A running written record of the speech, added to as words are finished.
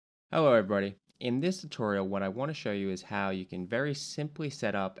Hello everybody. In this tutorial, what I want to show you is how you can very simply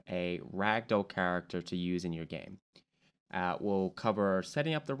set up a Ragdoll character to use in your game. We'll cover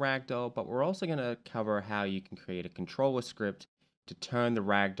setting up the Ragdoll, but we're also going to cover how you can create a controller script to turn the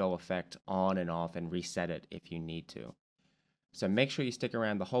Ragdoll effect on and off and reset it if you need to. So make sure you stick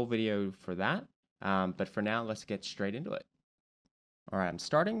around the whole video for that. But for now, let's get straight into it. Alright, I'm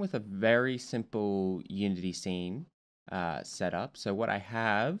starting with a very simple Unity scene setup. So what I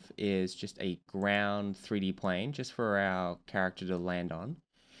have is just a ground 3D plane just for our character to land on.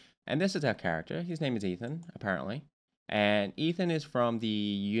 And this is our character. His name is Ethan, apparently. And Ethan is from the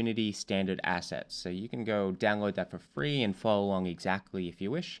Unity standard assets. So you can go download that for free and follow along exactly if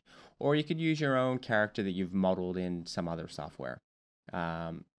you wish. Or you could use your own character that you've modeled in some other software.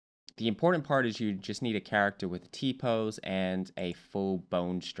 The important part is you just need a character with a T-pose and a full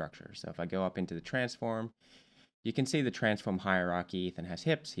bone structure. So if I go up into the transform, you can see the transform hierarchy. Ethan has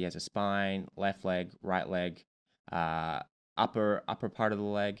hips, he has a spine, left leg, right leg, upper part of the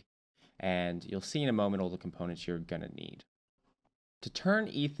leg, and you'll see in a moment all the components you're gonna need. To turn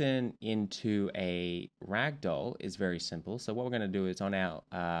Ethan into a ragdoll is very simple. So what we're gonna do is on our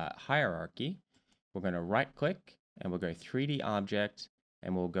hierarchy, we're gonna right click and we'll go 3D object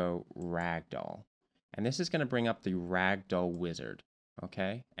and we'll go ragdoll. And this is gonna bring up the ragdoll wizard.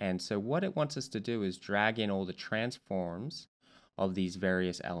 Okay, and so what it wants us to do is drag in all the transforms of these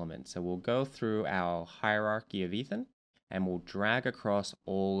various elements. So we'll go through our hierarchy of Ethan and we'll drag across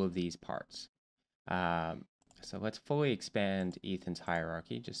all of these parts. So let's fully expand Ethan's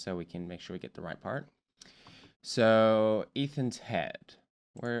hierarchy just so we can make sure we get the right part. So Ethan's head.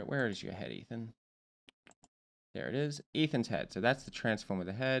 Where is your head, Ethan? There it is, Ethan's head. So that's the transform of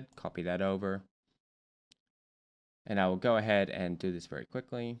the head. Copy that over. And I will go ahead and do this very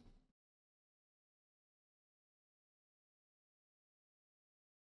quickly.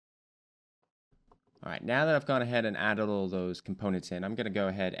 All right, now that I've gone ahead and added all those components in, I'm going to go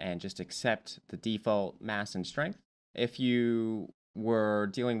ahead and just accept the default mass and strength. If you were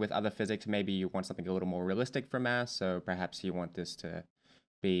dealing with other physics, maybe you want something a little more realistic for mass, so perhaps you want this to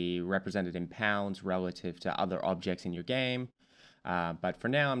be represented in pounds relative to other objects in your game. But for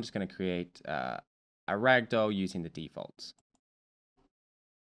now, I'm just going to create a ragdoll using the defaults.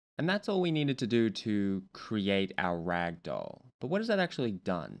 And that's all we needed to do to create our ragdoll. But what has that actually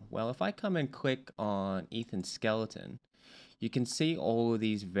done? Well, if I come and click on Ethan's skeleton, you can see all of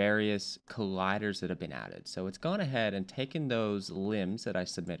these various colliders that have been added. So it's gone ahead and taken those limbs that I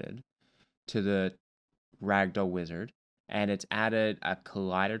submitted to the ragdoll wizard, and it's added a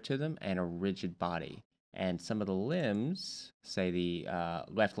collider to them and a rigid body. And some of the limbs, say the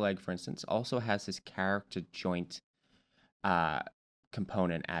left leg, for instance, also has this character joint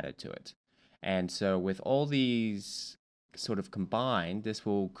component added to it. And so with all these sort of combined, this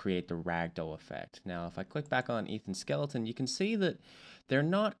will create the ragdoll effect. Now, if I click back on Ethan's skeleton, you can see that they're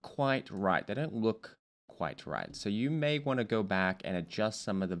not quite right. They don't look quite right. So you may want to go back and adjust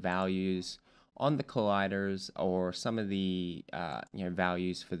some of the values on the colliders or some of the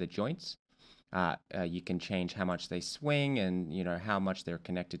values for the joints. You can change how much they swing and how much they're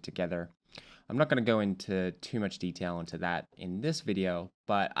connected together. I'm not going to go into too much detail into that in this video,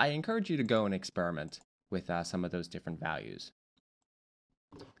 but I encourage you to go and experiment with some of those different values.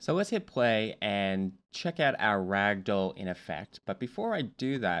 So let's hit play and check out our ragdoll in effect. But before I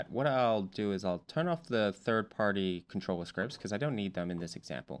do that, what I'll do is I'll turn off the third-party controller scripts because I don't need them in this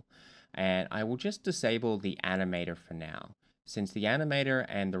example. And I will just disable the animator for now, since the animator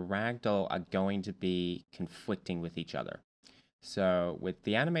and the ragdoll are going to be conflicting with each other. So with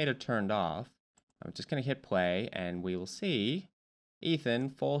the animator turned off, I'm just going to hit play and we will see Ethan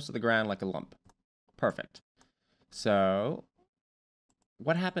falls to the ground like a lump. Perfect. So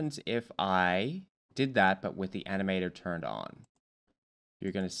what happens if I did that but with the animator turned on?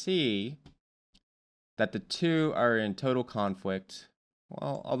 You're going to see that the two are in total conflict.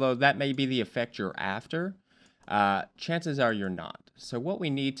 Well, although that may be the effect you're after, chances are you're not. So what we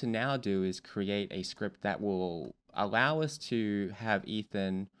need to now do is create a script that will allow us to have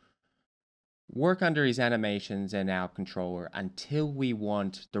Ethan work under his animations in our controller until we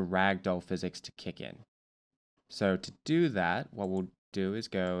want the ragdoll physics to kick in. So to do that, what we'll do is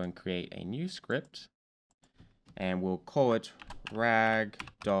go and create a new script, and we'll call it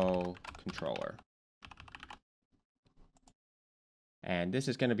ragdoll controller. And this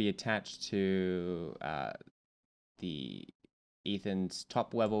is going to be attached to the Ethan's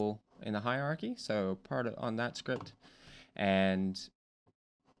top level in the hierarchy, so on that script, and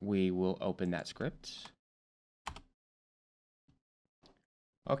we will open that script.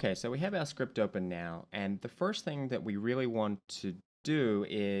 Okay, so we have our script open now, and the first thing that we really want to do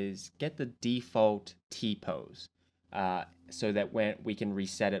is get the default T-pose so that when we can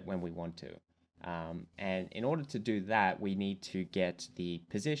reset it when we want to. And in order to do that, we need to get the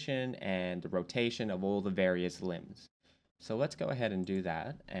position and the rotation of all the various limbs. So let's go ahead and do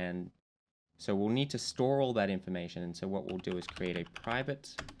that. And so we'll need to store all that information. And so what we'll do is create a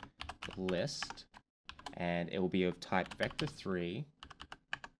private list, and it will be of type vector3,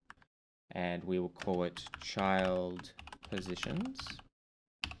 and we will call it child positions.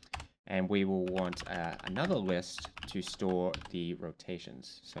 And we will want another list to store the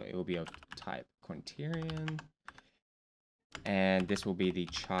rotations. So it will be of type quaternion, and this will be the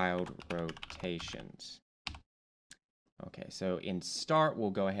child rotations. Okay, so in start,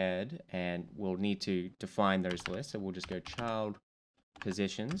 we'll go ahead and we'll need to define those lists. So we'll just go child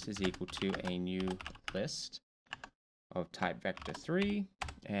positions is equal to a new list of type vector3,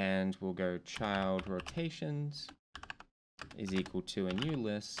 and we'll go child rotations is equal to a new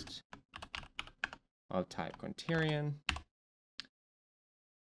list of type quaternion,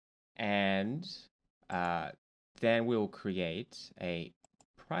 and then we'll create a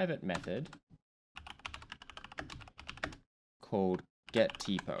private method called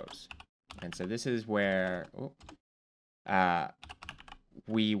getTpose. And so this is where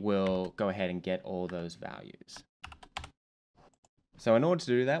we will go ahead and get all those values. So in order to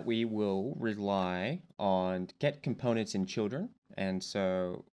do that, we will rely on get components in children, and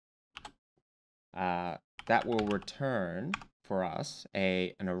so that will return for us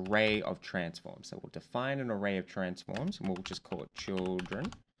an array of transforms. So we'll define an array of transforms, and we'll just call it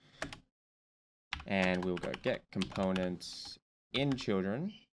children. And we'll go get components in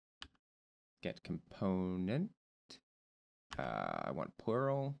children, get component, I want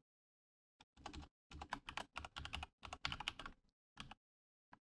plural,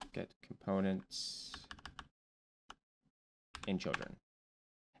 get components in children.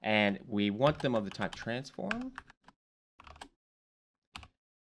 And we want them of the type transform.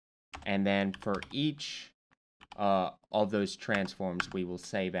 And then for each of those transforms, we will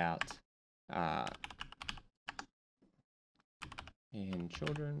save out in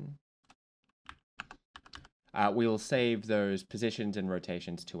children. We will save those positions and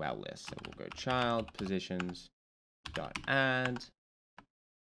rotations to our list. So we'll go child positions dot add,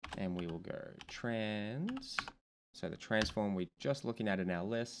 and we will go trans. So the transform we're just looking at in our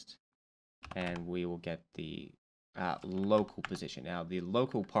list, and we will get the local position. Now the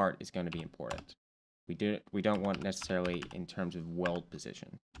local part is going to be important. We don't want necessarily in terms of world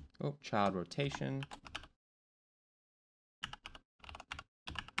position. Oh, child rotation.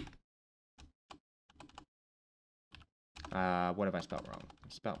 What have I spelled wrong?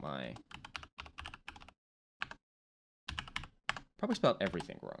 Probably spelled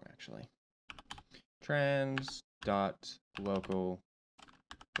everything wrong, actually. Trans dot local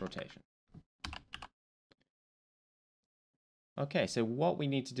rotation. Okay, so what we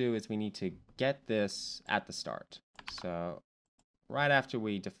need to do is we need to get this at the start. So right after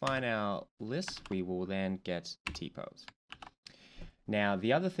we define our list, we will then get T-pose. Now,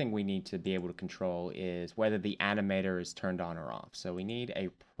 the other thing we need to be able to control is whether the animator is turned on or off. So we need a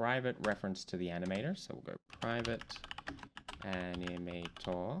private reference to the animator. So we'll go private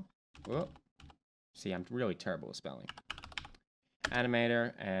animator. Whoa. See, I'm really terrible at spelling.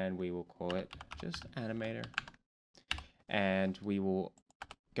 Animator, and we will call it just animator. And we will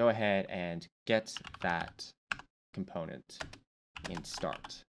go ahead and get that component in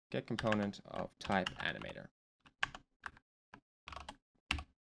start. Get component of type animator.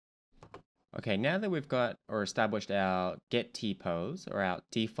 Okay, now that we've got or established our get T-pose, or our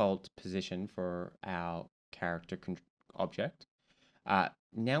default position for our character object,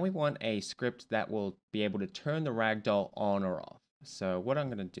 now we want a script that will be able to turn the ragdoll on or off. So what I'm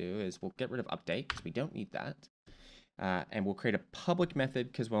going to do is we'll get rid of update, because we don't need that. And we'll create a public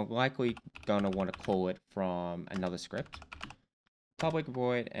method, because we're likely going to want to call it from another script. Public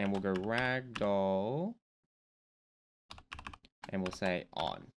void, and we'll go ragdoll, and we'll say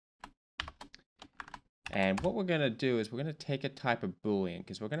on. And what we're going to do is we're going to take a type of Boolean,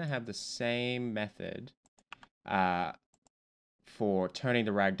 because we're going to have the same method for turning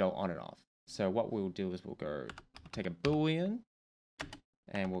the ragdoll on and off. So what we'll do is we'll go take a Boolean,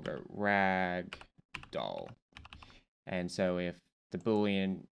 and we'll go ragdoll. And so if the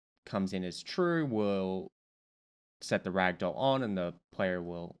Boolean comes in as true, we'll set the ragdoll on, and the player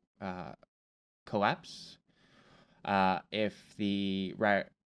will collapse. If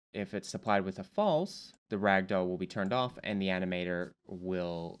it's supplied with a false, the ragdoll will be turned off, and the animator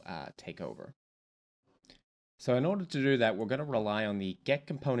will take over. So in order to do that, we're going to rely on the get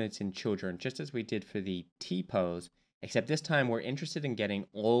components in children, just as we did for the T-pose, except this time we're interested in getting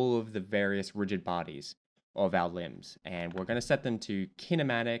all of the various rigid bodies of our limbs, and we're going to set them to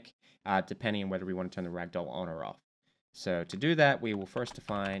kinematic, depending on whether we want to turn the ragdoll on or off. So to do that, we will first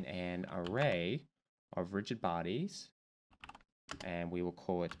define an array of rigid bodies, and we will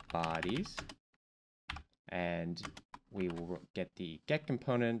call it bodies, and we will get the get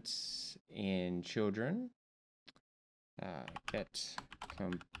components in children, get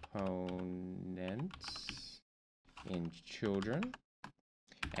components in children,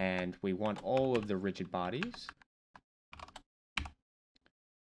 and we want all of the rigid bodies.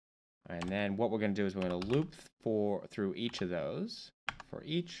 And then what we're going to do is we're going to loop through each of those for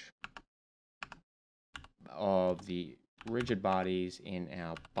each of the rigid bodies in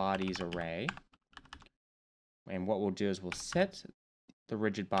our bodies array. And what we'll do is we'll set the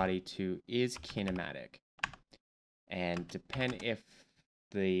rigid body to is kinematic. And depend if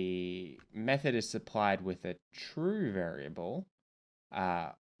the method is supplied with a true variable,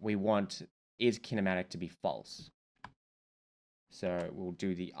 we want is kinematic to be false. So we'll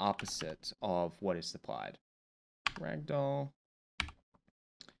do the opposite of what is supplied. Ragdoll.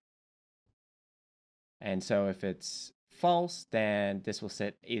 And so if it's false, then this will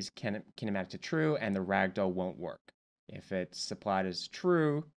set is kinematic to true, and the ragdoll won't work. If it's supplied as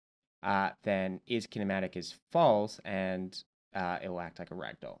true, then is kinematic is false, and it will act like a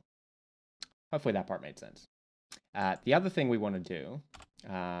ragdoll. Hopefully that part made sense. The other thing we want to do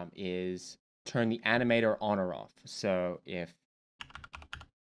is turn the animator on or off. So if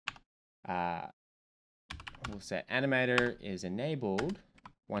we'll say animator is enabled,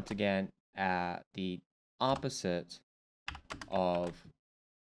 once again, the opposite of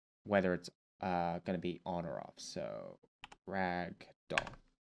whether it's going to be on or off. So ragdoll.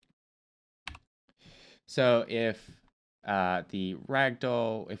 So if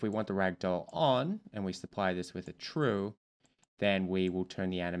if we want the ragdoll on and we supply this with a true, then we will turn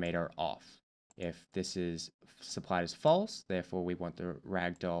the animator off. If this is supplied as false, therefore we want the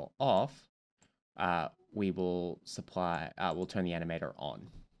ragdoll off, we'll turn the animator on.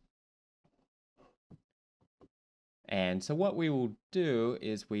 And so what we will do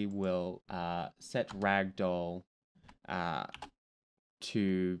is we will set ragdoll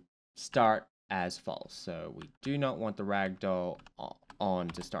to start as false. So we do not want the ragdoll on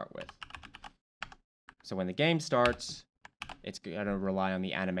to start with. So when the game starts, it's going to rely on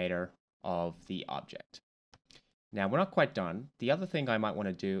the animator of the object. Now, we're not quite done. The other thing I might want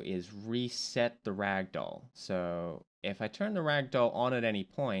to do is reset the ragdoll. So if I turn the ragdoll on at any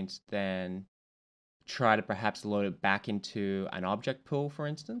point, then try to perhaps load it back into an object pool, for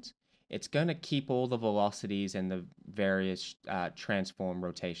instance, it's going to keep all the velocities and the various transform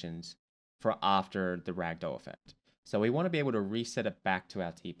rotations for after the ragdoll effect. So we want to be able to reset it back to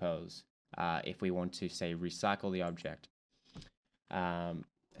our T-pose if we want to, say, recycle the object.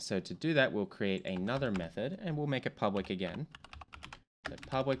 So to do that, we'll create another method, and we'll make it public again. So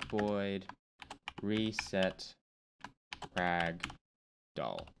public void reset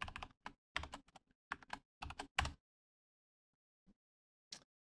ragdoll.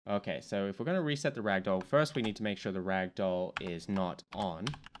 Okay, so if we're going to reset the ragdoll, first we need to make sure the ragdoll is not on.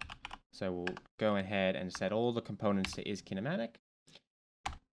 So we'll go ahead and set all the components to is kinematic.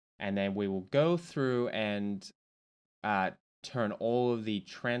 And then we will go through and turn all of the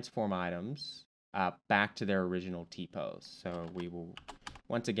transform items back to their original T-pose. So we will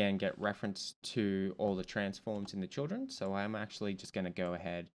once again get reference to all the transforms in the children. So I'm actually just going to go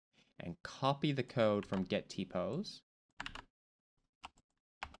ahead and copy the code from get T-pose.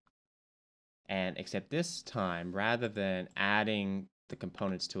 And except this time, rather than adding the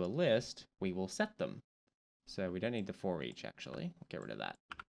components to a list, we will set them. So we don't need the for each, actually. We'll get rid of that.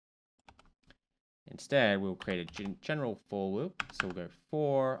 Instead, we'll create a general for loop. So we'll go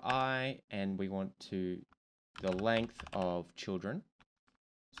for I, and we want to the length of children.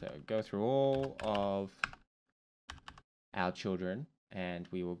 So go through all of our children, and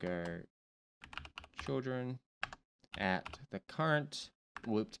we will go children at the current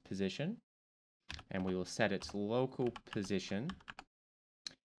looped position, and we will set its local position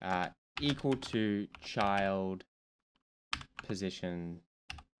equal to child position,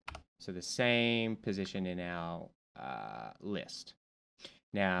 so the same position in our list.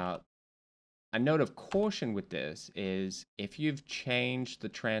 Now, a note of caution with this is if you've changed the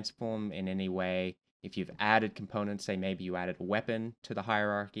transform in any way, if you've added components, say maybe you added a weapon to the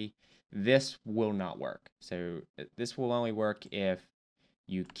hierarchy, this will not work. So this will only work if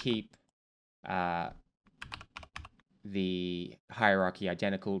you keep the hierarchy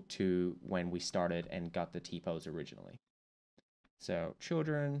identical to when we started and got the T-pose originally. So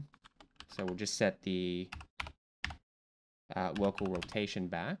children, so we'll just set the local rotation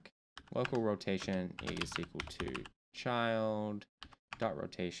back. Local rotation is equal to child dot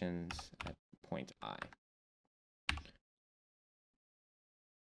rotations at point I.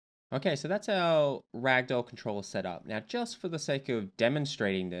 Okay, so that's how Ragdoll control is set up. Now, just for the sake of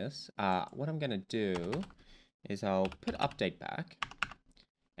demonstrating this, what I'm going to do is I'll put update back.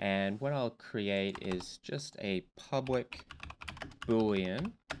 And what I'll create is just a public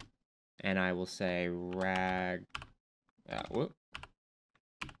Boolean. And I will say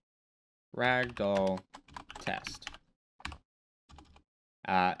Ragdoll test.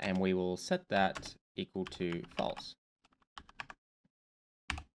 And we will set that equal to false.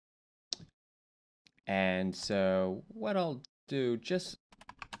 And so what I'll do, just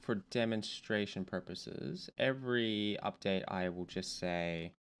for demonstration purposes, every update I will just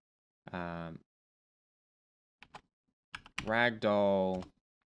say Ragdoll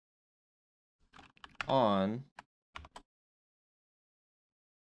on.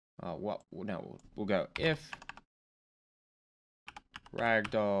 We'll go if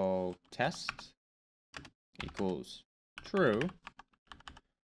Ragdoll test equals true.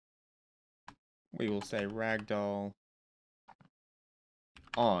 We will say Ragdoll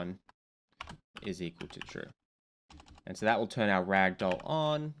on is equal to true. And so that will turn out Ragdoll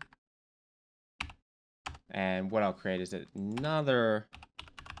on. And what I'll create is another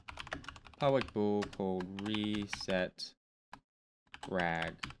public bool called reset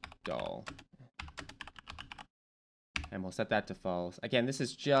Ragdoll. And we'll set that to false. Again, this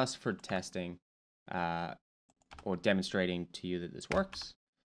is just for testing or demonstrating to you that this works.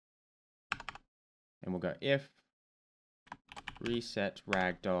 And we'll go if reset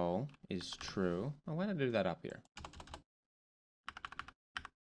Ragdoll is true. Oh, why did I do that up here?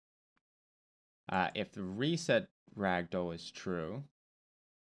 If the reset Ragdoll is true,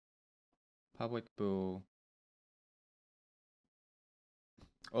 public bool.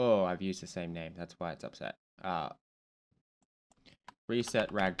 Oh, I've used the same name. That's why it's upset.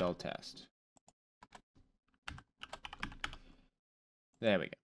 Reset Ragdoll test. There we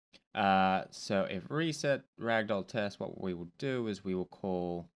go. So if reset Ragdoll test, what we will do is we will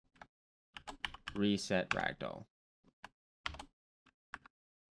call reset Ragdoll.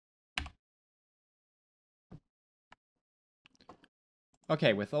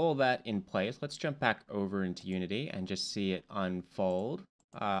 Okay, with all that in place, let's jump back over into Unity and just see it unfold.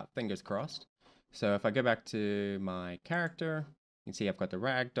 Fingers crossed. So if I go back to my character, you can see I've got the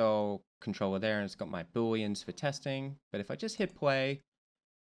Ragdoll controller there and it's got my booleans for testing. But if I just hit play,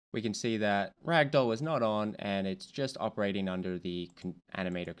 we can see that Ragdoll is not on and it's just operating under the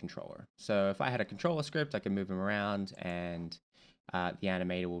animator controller. So if I had a controller script, I can move him around and the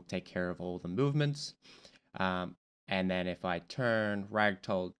animator will take care of all the movements. And then if I turn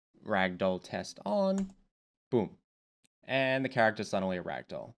Ragdoll test on, boom. And the character's suddenly a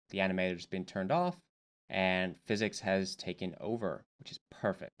Ragdoll. The animator's been turned off and physics has taken over, which is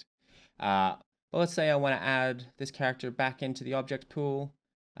perfect. But let's say I want to add this character back into the object pool.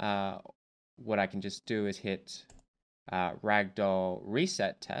 What I can just do is hit Ragdoll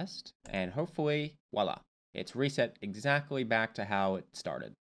reset test and hopefully, voila, it's reset exactly back to how it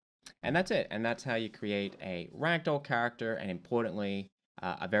started. And that's it. And that's how you create a Ragdoll character and importantly,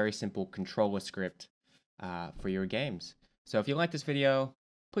 a very simple controller script for your games. So if you like this video,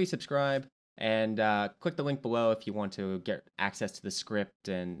 please subscribe and click the link below if you want to get access to the script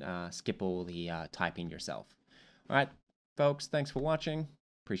and skip all the typing yourself. All right, folks, thanks for watching.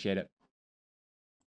 Appreciate it.